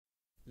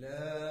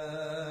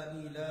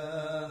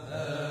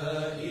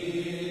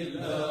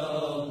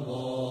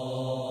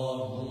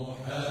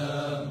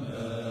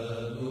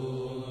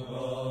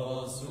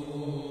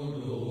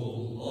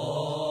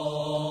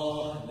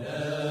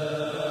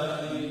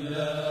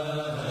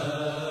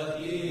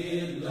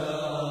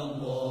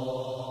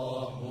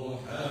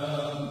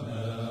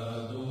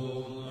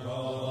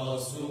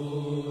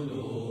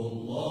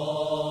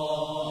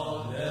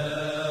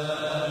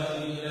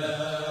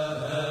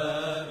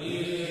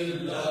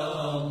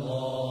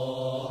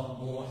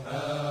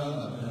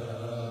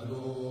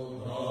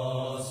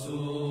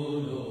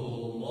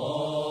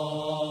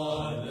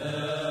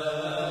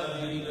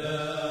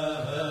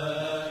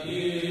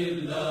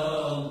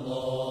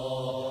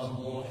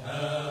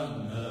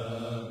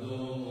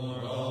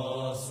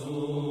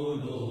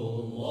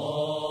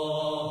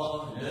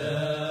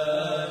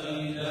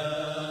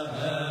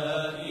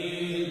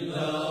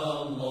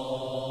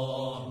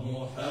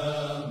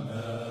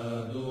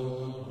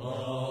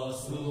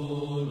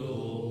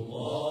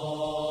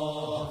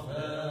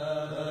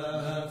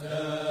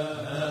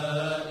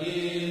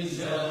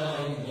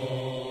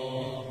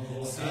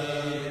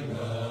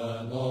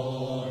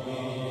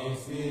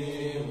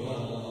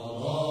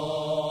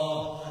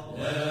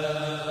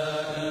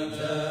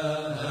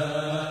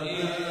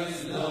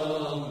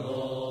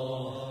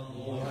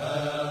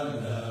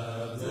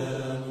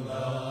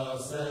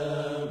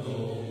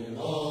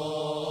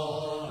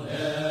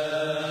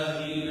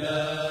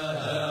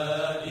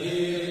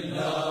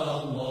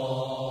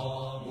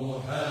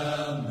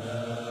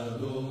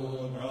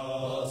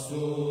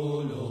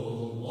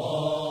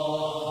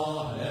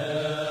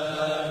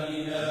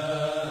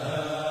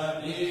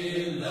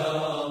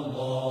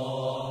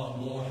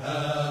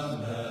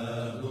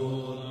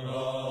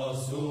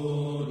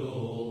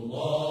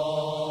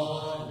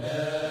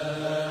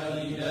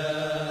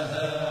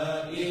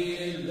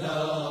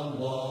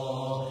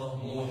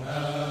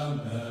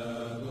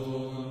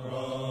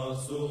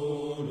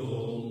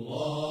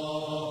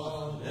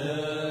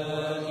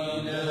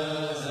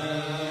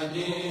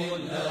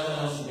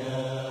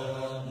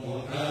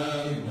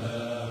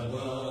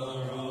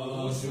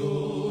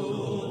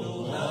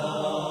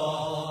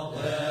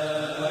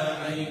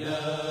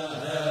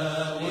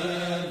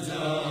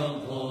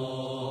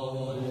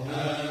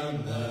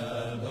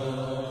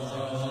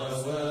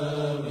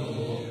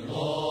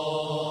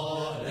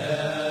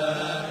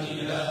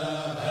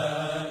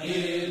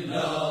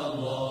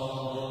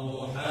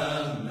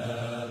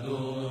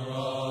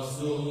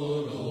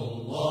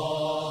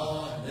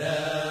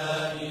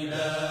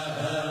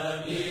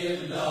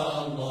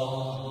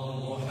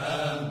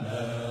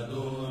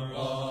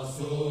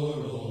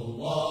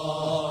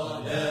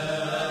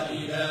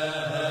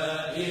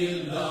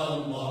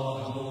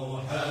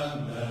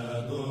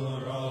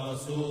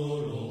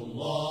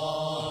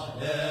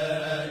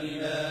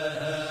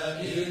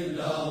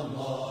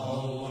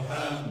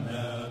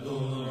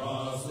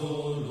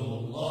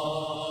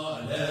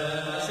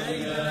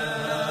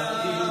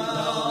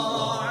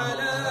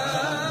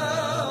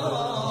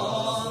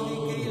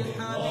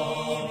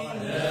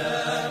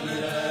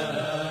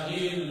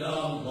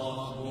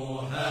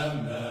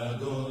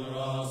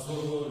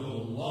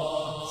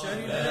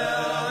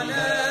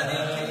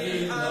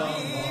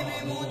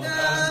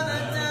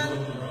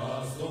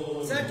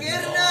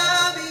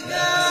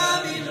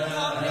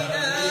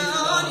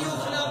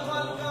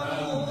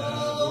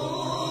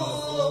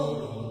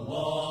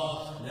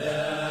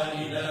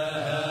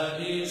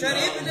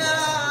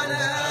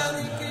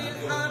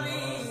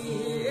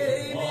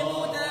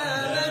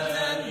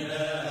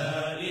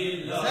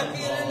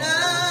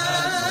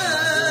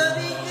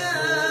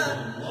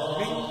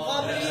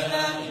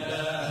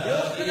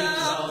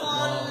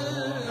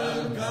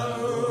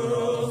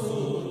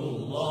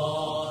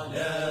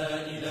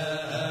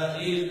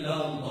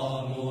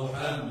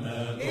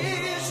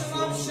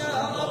اشرب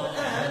شرب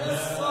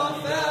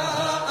اهل-الصفا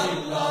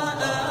الله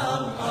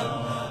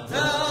الله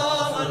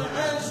دار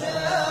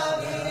العجائب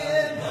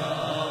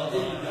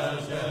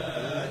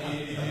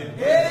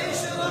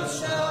اشرب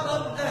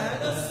شرب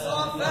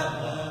اهل-الصفا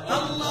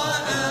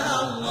الله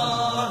الله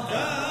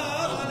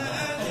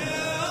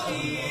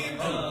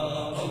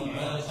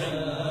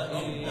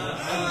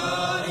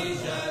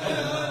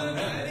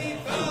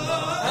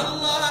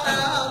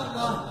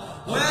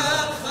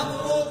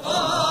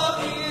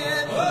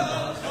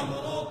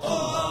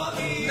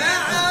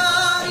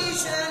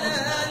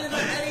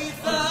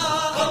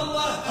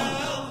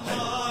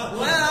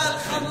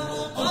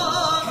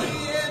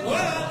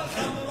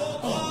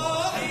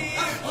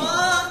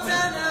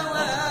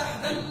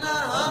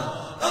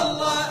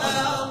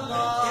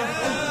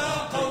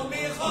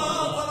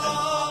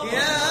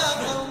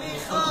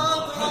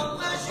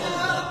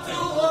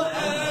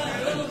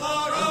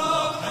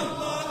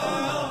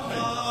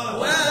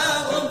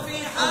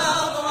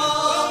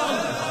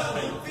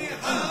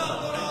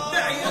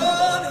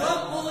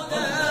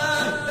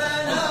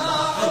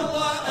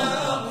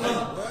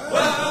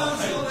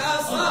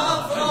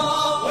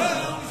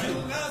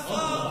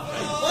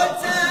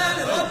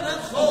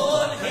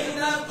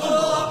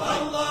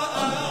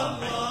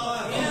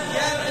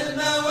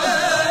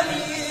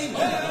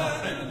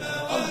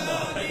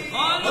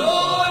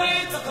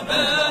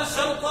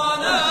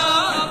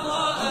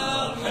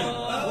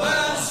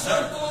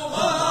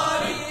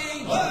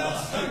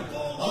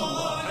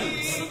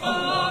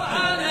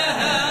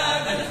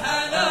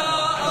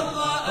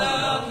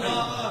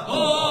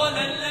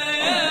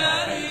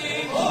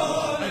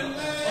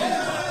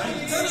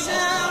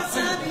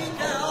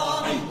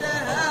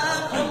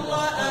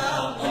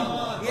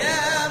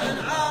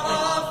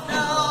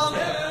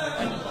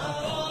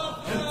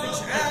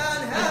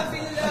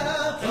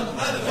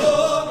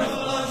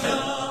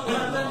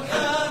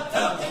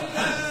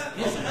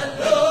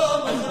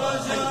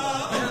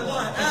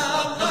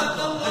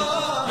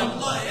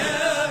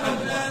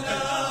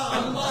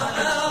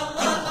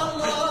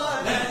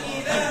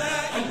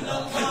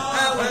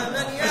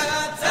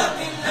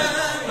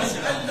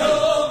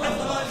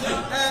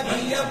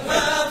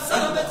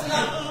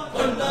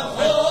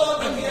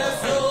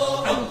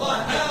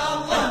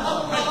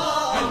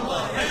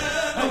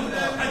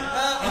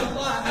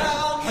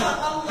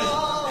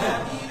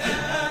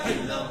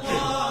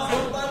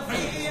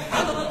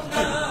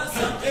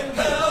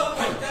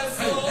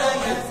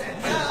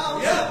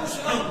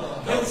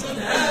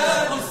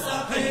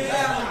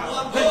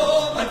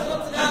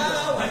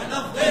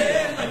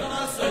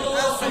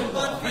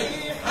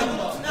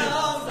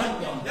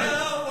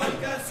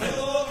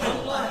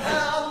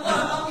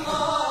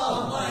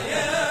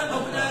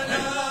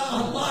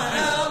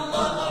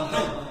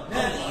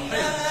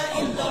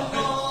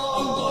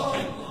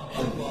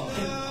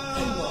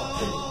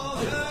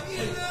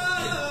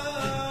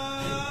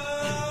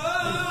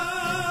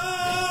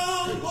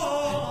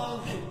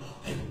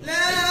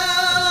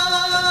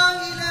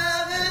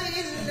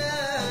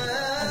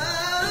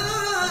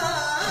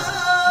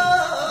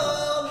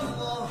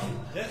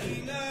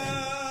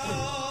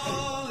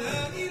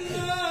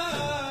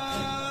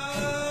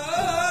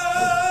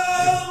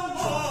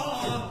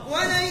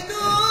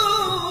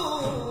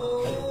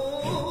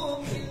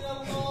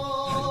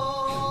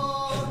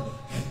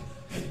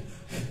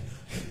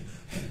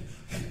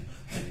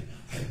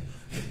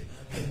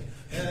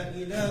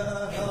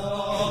إله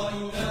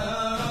إلا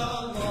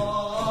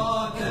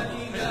الله لا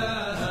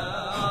إله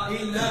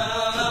إلا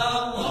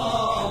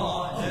الله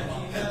لا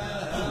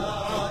إله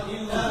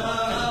إلا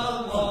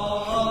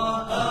الله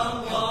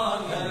الله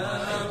يا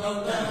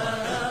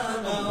مولانا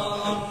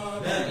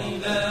لا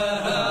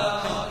إله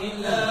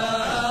إلا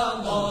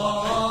الله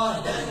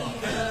لا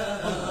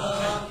إله إلا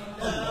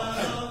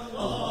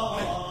الله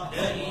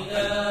لا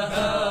إله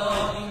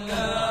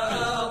إلا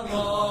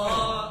الله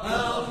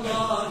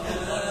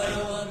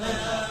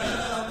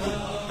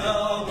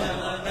الله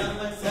يا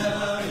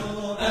مسار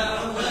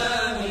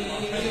أعوامي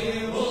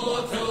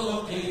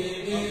وتوقي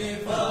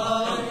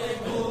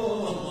فارقوا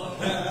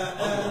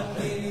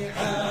فأهلي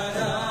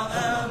على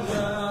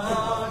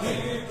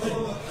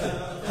أموالكم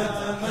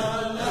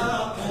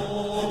فتملقوا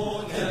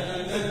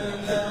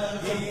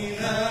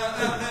للذين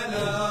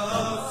أعلى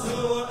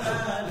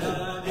السؤال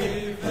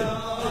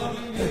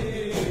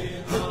لفضله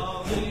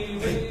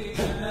عظيم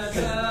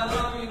نزار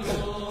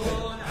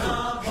منهم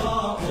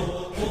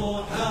عطاؤه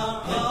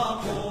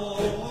حققوا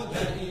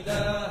لا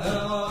إله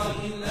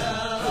إلا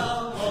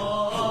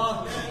الله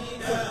لا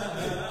إله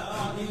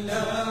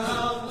إلا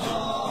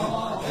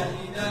الله لا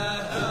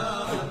إله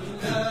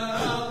إلا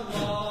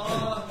الله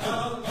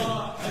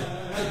الله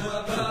حي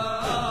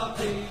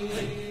وباقي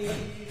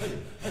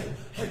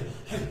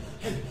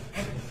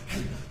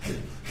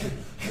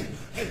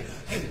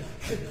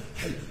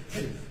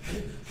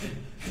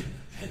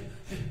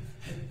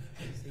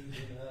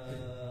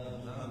سيدنا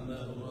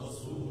محمد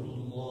رسول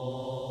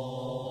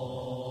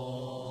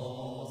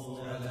الله صل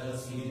على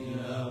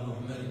سيدنا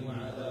محمد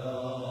وعلى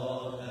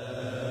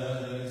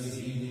آل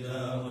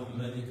سيدنا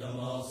محمد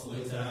كما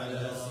صليت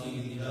على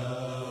سيدنا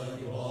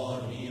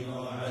إبراهيم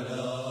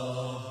وعلى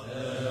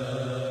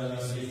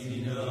آل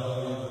سيدنا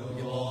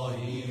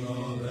إبراهيم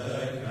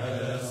وبارك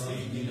على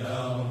سيدنا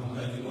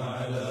محمد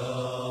وعلى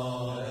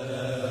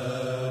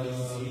آل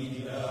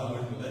سيدنا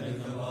محمد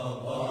كما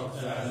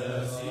باركت على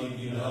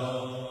سيدنا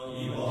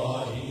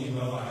إبراهيم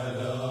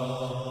وعلى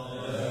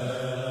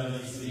آل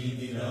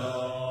سيدنا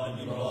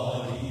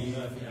إبراهيم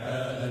في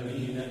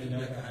العالمين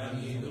إنك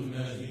حميد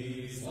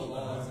مجيد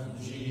صلاة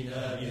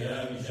تنجينا بها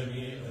من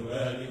جميع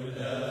أهوال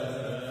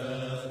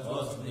الآفات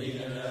وتقضي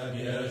لنا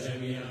بها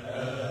جميع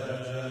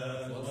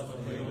الحاجات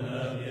وتطهرنا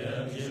بها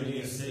من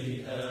جميع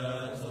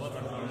السيئات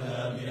وترفعنا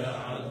بها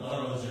على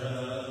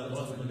الدرجات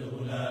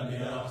وتبلغنا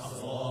بها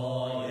أقصى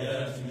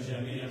غايات من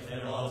جميع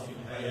الخيرات في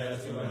الحياة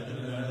وبعد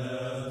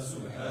الممات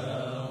سبحان